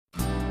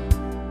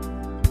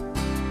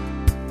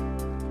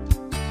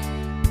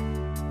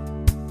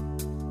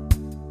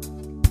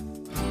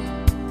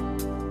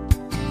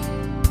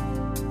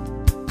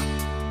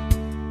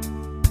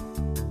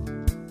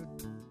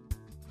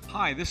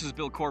Hi, this is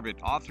Bill Corbett,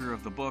 author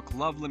of the book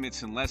Love,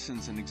 Limits, and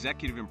Lessons, and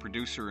executive and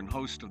producer and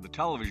host of the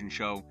television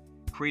show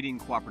Creating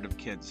Cooperative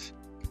Kids.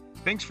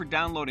 Thanks for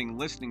downloading and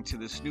listening to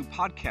this new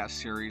podcast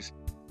series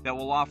that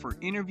will offer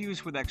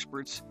interviews with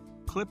experts,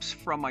 clips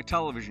from my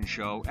television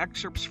show,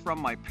 excerpts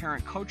from my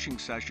parent coaching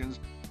sessions,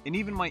 and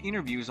even my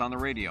interviews on the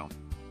radio.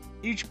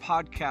 Each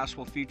podcast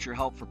will feature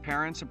help for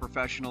parents and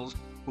professionals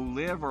who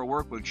live or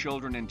work with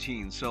children and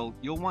teens, so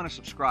you'll want to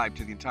subscribe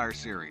to the entire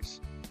series.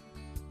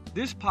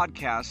 This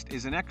podcast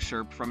is an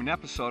excerpt from an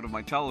episode of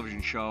my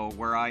television show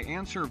where I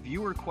answer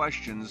viewer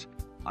questions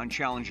on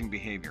challenging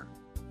behavior.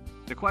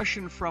 The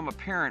question from a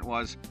parent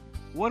was,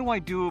 what do I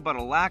do about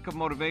a lack of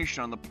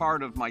motivation on the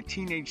part of my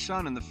teenage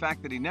son and the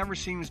fact that he never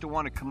seems to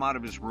want to come out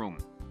of his room?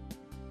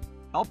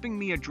 Helping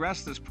me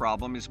address this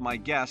problem is my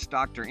guest,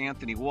 Dr.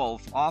 Anthony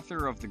Wolf,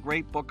 author of the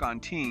great book on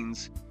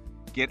teens,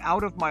 Get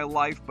Out of My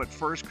Life, But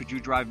First Could You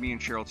Drive Me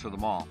and Cheryl to the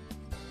Mall?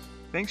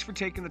 Thanks for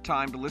taking the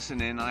time to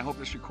listen in, and I hope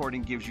this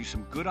recording gives you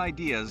some good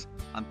ideas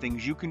on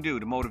things you can do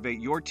to motivate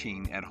your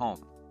teen at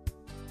home.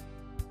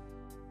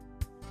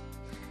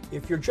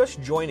 If you're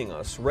just joining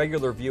us,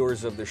 regular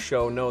viewers of the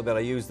show know that I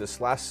use this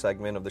last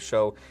segment of the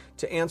show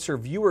to answer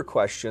viewer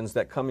questions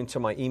that come into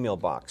my email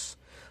box.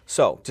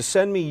 So, to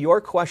send me your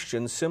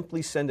questions,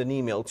 simply send an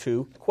email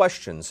to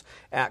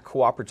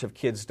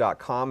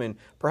questions@cooperativekids.com, and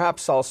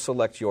perhaps I'll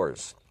select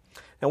yours.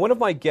 Now, one of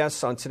my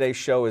guests on today's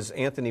show is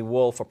Anthony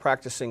Wolf, a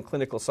practicing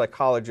clinical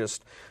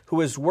psychologist who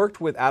has worked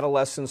with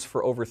adolescents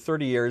for over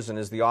 30 years and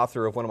is the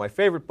author of one of my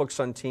favorite books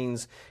on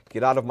teens,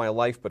 Get Out of My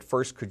Life, But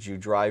First Could You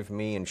Drive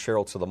Me and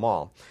Cheryl to the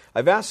Mall.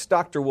 I've asked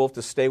Dr. Wolf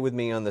to stay with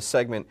me on the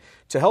segment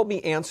to help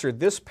me answer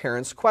this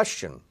parent's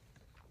question.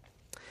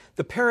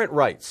 The parent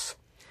writes,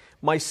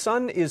 "My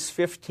son is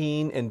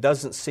 15 and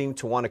doesn't seem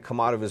to want to come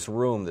out of his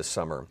room this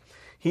summer.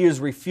 He is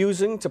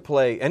refusing to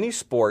play any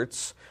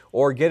sports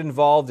or get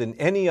involved in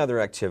any other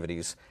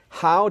activities.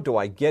 How do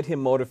I get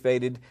him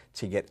motivated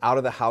to get out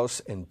of the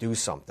house and do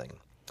something?"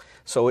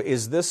 So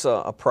is this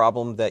a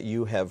problem that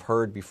you have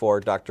heard before,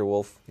 Dr.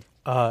 Wolf?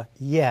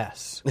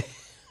 Yes.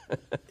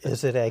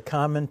 Is it a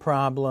common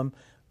problem?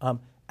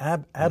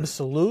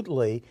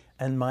 Absolutely.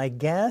 And my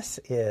guess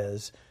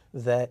is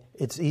that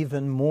it's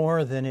even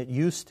more than it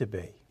used to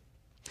be.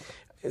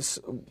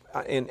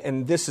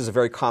 And this is a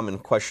very common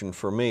question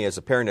for me as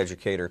a parent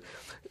educator.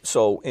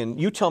 So, and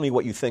you tell me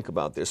what you think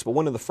about this, but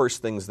one of the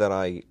first things that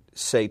I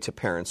say to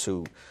parents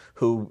who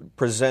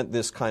present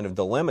this kind of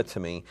dilemma to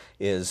me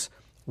is,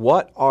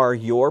 what are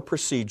your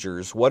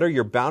procedures, what are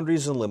your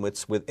boundaries and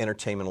limits with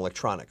entertainment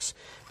electronics?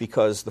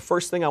 Because the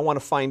first thing I want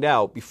to find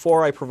out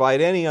before I provide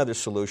any other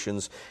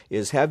solutions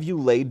is, have you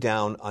laid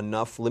down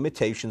enough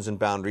limitations and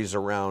boundaries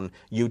around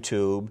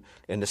YouTube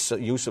and the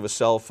use of a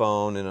cell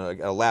phone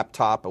and a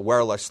laptop, a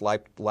wireless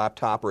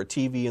laptop, or a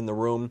TV in the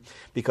room?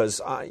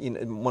 Because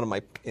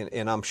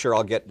and I'm sure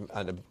I'll get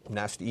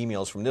nasty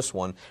emails from this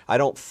one, I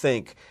don't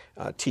think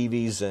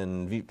TVs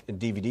and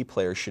DVD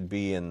players should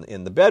be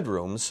in the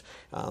bedrooms.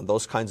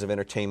 Those kinds of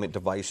entertainment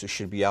devices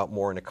should be out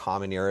more in a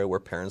common area where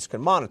parents can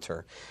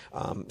monitor.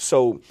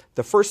 So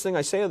the first thing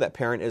I say to that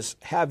parent is,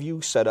 have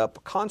you set up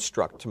a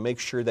construct to make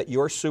sure that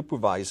you're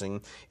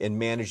supervising and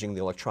managing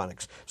the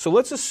electronics? So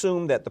let's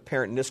assume that the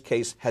parent in this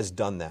case has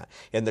done that,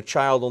 and the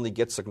child only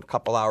gets a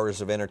couple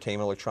hours of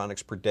entertainment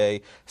electronics per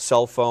day.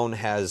 Cell phone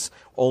has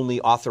only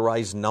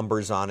authorized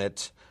numbers on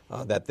it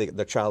that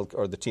the child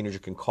or the teenager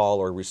can call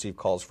or receive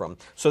calls from.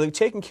 So they've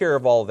taken care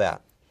of all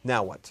that.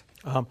 Now what?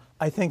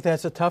 I think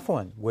that's a tough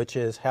one, which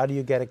is, how do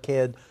you get a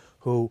kid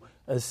who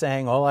is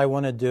saying, all I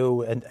want to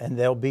do, and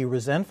they'll be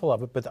resentful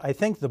of it. But I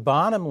think the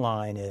bottom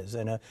line is,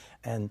 and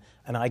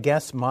I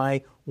guess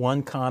my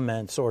one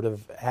comment sort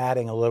of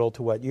adding a little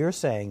to what you're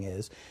saying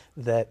is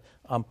that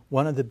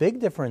one of the big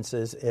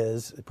differences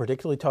is,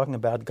 particularly talking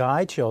about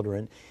guy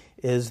children,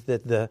 is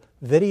that the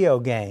video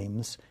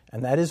games,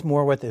 and that is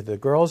more what the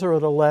girls are a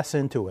little less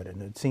into it,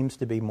 and it seems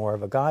to be more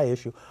of a guy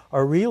issue,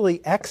 are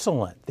really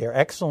excellent. They're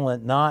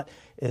excellent not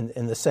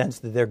in the sense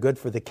that they're good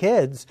for the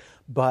kids,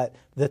 but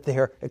that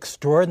they're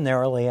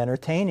extraordinarily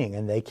entertaining,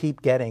 and they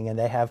keep getting, and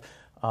they have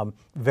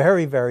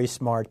very, very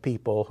smart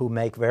people who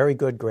make very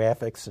good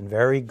graphics and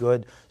very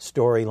good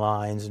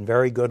storylines and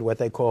very good what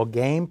they call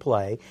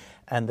gameplay,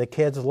 and the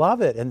kids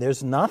love it. And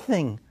there's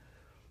nothing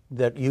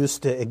that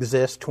used to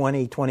exist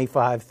 20,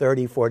 25,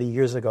 30, 40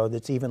 years ago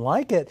that's even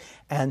like it.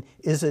 And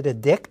is it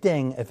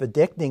addicting? If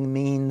addicting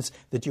means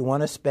that you want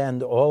to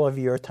spend all of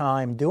your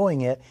time doing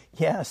it,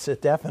 yes,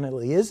 it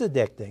definitely is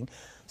addicting.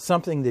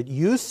 Something that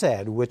you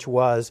said, which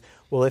was,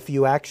 well, if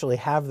you actually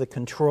have the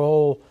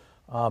control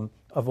of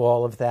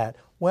all of that,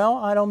 well,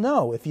 I don't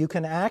know. If you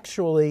can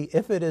actually,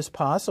 if it is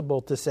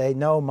possible to say,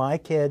 no, my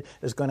kid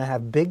is going to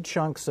have big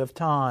chunks of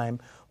time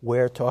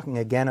where, talking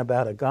again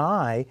about a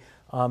guy,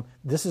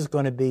 this is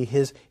going to be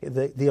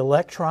the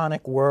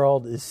electronic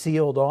world is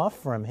sealed off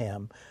from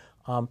him.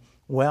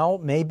 Well,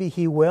 maybe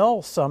he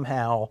will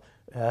somehow,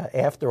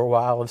 after a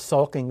while of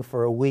sulking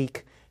for a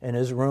week in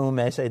his room,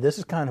 and say, this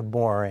is kind of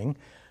boring.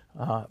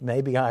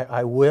 maybe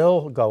I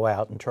will go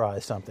out and try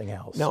something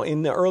else. Now,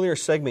 in the earlier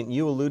segment,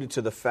 you alluded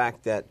to the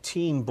fact that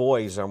teen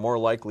boys are more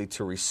likely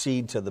to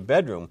recede to the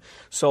bedroom.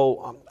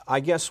 So I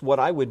guess what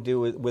I would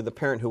do with a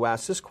parent who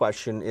asks this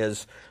question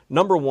is,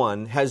 number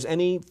one, has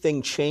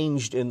anything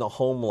changed in the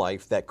home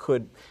life that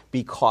could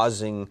be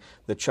causing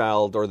the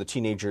child or the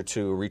teenager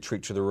to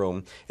retreat to the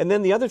room? And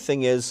then the other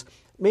thing is,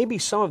 maybe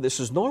some of this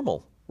is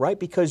normal. Right?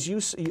 Because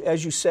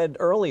as you said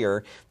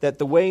earlier, that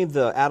the way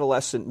the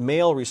adolescent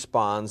male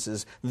responds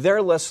is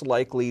they're less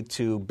likely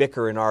to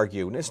bicker and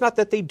argue. And it's not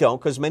that they don't,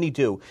 because many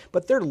do,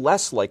 but they're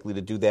less likely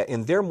to do that,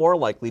 and they're more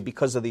likely,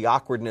 because of the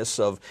awkwardness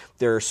of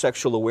their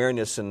sexual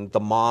awareness and the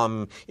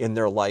mom in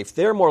their life,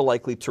 they're more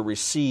likely to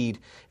recede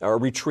or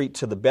retreat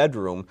to the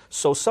bedroom.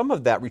 So some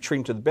of that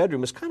retreating to the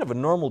bedroom is kind of a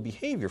normal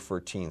behavior for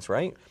teens,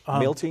 right?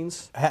 Male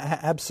teens?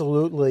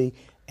 Absolutely.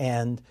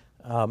 And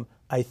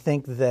I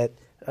think that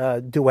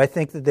do I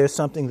think that there's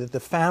something that the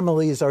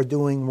families are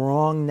doing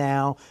wrong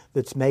now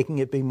that's making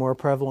it be more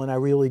prevalent? I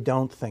really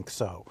don't think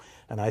so.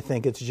 And I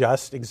think it's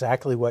just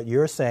exactly what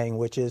you're saying,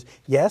 which is,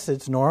 yes,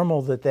 it's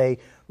normal that they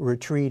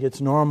retreat.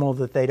 It's normal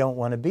that they don't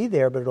want to be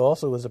there, but it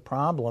also is a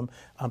problem.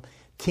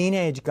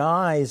 Teenage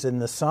guys in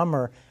the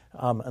summer,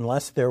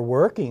 unless they're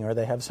working or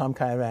they have some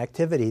kind of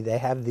activity, they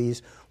have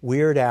these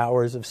weird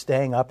hours of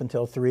staying up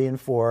until 3 and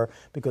 4,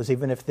 because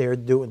even if they're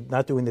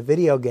not doing the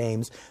video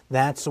games,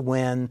 that's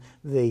when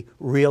the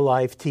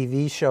real-life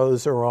TV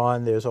shows are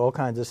on. There's all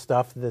kinds of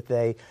stuff that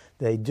they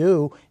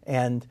do,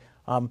 and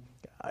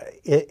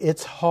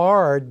it's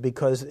hard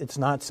because it's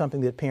not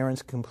something that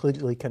parents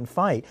completely can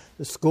fight.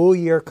 The school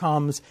year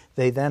comes,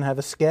 they then have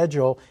a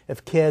schedule.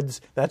 If kids,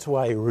 that's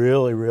why you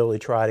really, really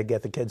try to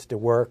get the kids to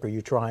work, or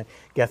you try and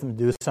get them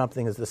to do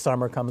something as the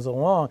summer comes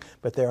along.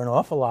 But there are an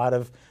awful lot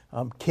of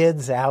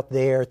kids out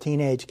there,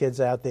 teenage kids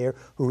out there,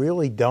 who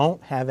really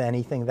don't have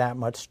anything that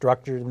much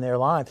structured in their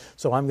lives.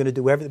 So I'm going to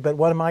do everything. But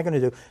what am I going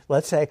to do?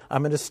 Let's say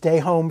I'm going to stay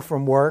home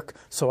from work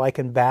so I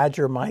can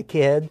badger my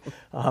kid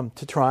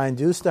to try and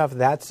do stuff.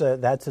 That's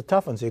a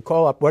tough one. So you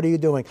call up, what are you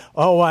doing?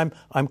 Oh,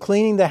 I'm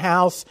cleaning the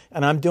house,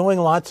 and I'm doing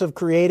lots of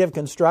creative,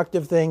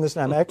 constructive things,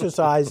 and I'm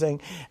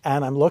exercising,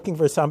 and I'm looking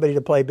for somebody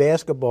to play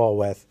basketball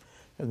with.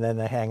 And then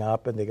they hang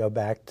up and they go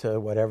back to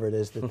whatever it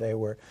is that they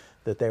were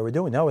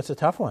doing. No, it's a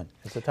tough one.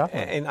 It's a tough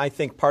one. And I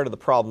think part of the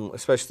problem,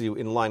 especially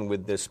in line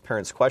with this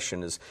parent's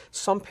question, is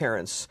some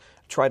parents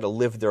try to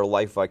live their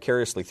life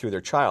vicariously through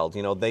their child.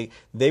 You know,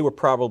 they were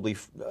probably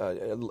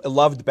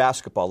loved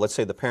basketball. Let's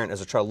say the parent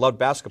as a child loved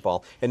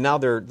basketball, and now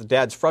the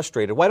dad's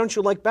frustrated. Why don't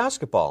you like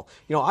basketball?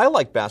 You know, I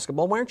like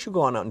basketball. Why aren't you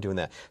going out and doing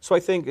that? So I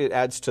think it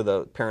adds to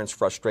the parent's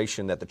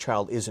frustration that the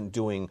child isn't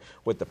doing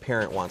what the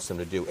parent wants them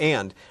to do.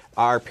 And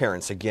our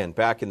parents, again,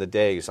 back in the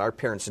days, our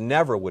parents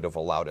never would have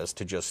allowed us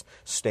to just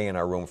stay in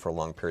our room for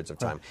long periods of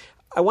time. Right.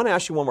 I want to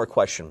ask you one more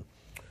question.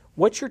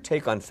 What's your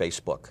take on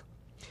Facebook?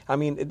 I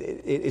mean,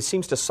 it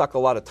seems to suck a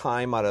lot of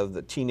time out of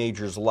the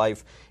teenager's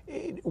life.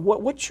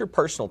 What's your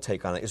personal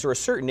take on it? Is there a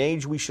certain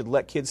age we should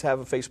let kids have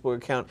a Facebook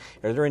account?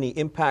 Are there any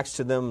impacts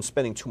to them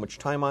spending too much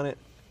time on it?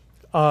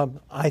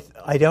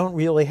 I don't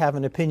really have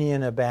an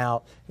opinion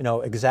about,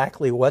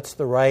 exactly what's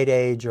the right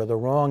age or the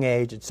wrong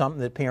age. It's something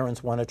that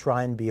parents want to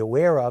try and be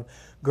aware of.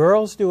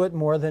 Girls do it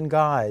more than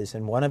guys,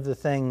 and one of the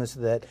things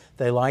that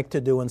they like to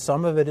do, and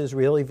some of it is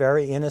really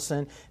very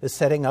innocent, is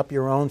setting up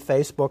your own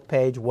Facebook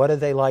page. What do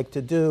they like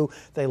to do?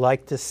 They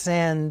like to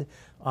send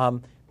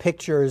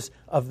pictures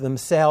of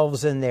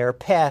themselves and their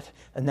pet,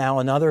 and now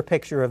another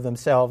picture of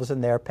themselves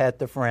and their pet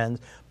to friends.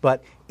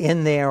 But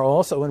in there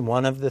also, in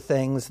one of the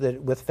things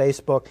that with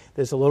Facebook,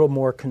 there's a little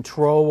more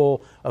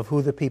control of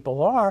who the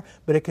people are,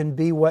 but it can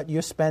be what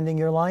you're spending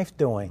your life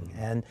doing.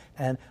 And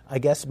I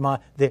guess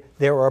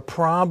there are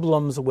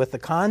problems with the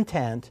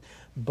content,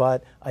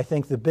 but I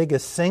think the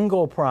biggest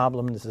single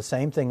problem is the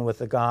same thing with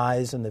the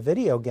guys and the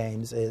video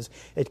games is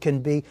it can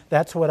be,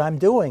 that's what I'm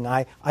doing.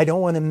 I don't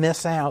want to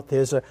miss out.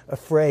 There's a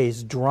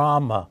phrase,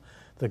 drama.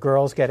 The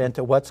girls get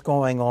into what's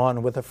going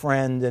on with a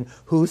friend and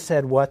who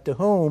said what to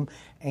whom.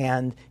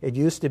 And it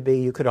used to be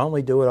you could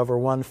only do it over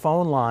one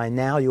phone line.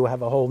 Now you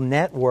have a whole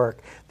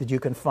network that you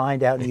can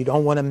find out, and you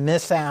don't want to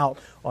miss out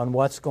on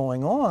what's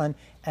going on.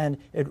 And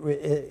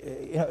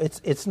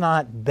it's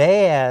not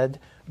bad,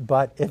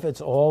 but if it's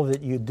all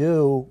that you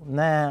do,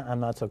 I'm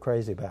not so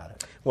crazy about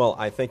it. Well,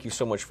 I thank you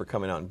so much for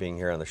coming out and being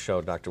here on the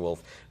show, Dr.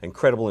 Wolf.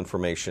 Incredible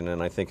information,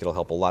 and I think it'll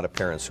help a lot of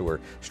parents who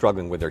are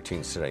struggling with their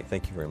teens today.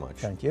 Thank you very much.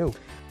 Thank you.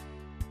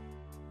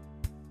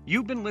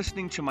 You've been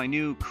listening to my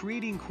new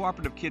Creating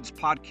Cooperative Kids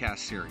podcast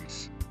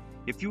series.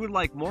 If you would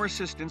like more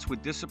assistance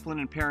with discipline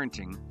and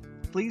parenting,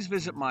 please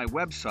visit my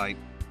website,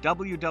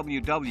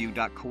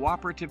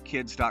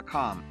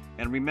 www.cooperativekids.com.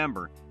 And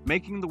remember,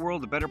 making the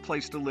world a better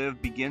place to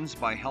live begins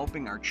by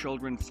helping our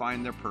children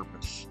find their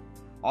purpose.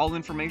 All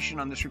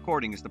information on this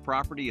recording is the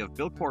property of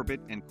Bill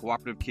Corbett and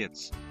Cooperative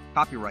Kids.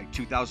 Copyright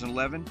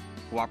 2011,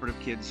 Cooperative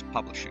Kids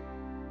Publishing.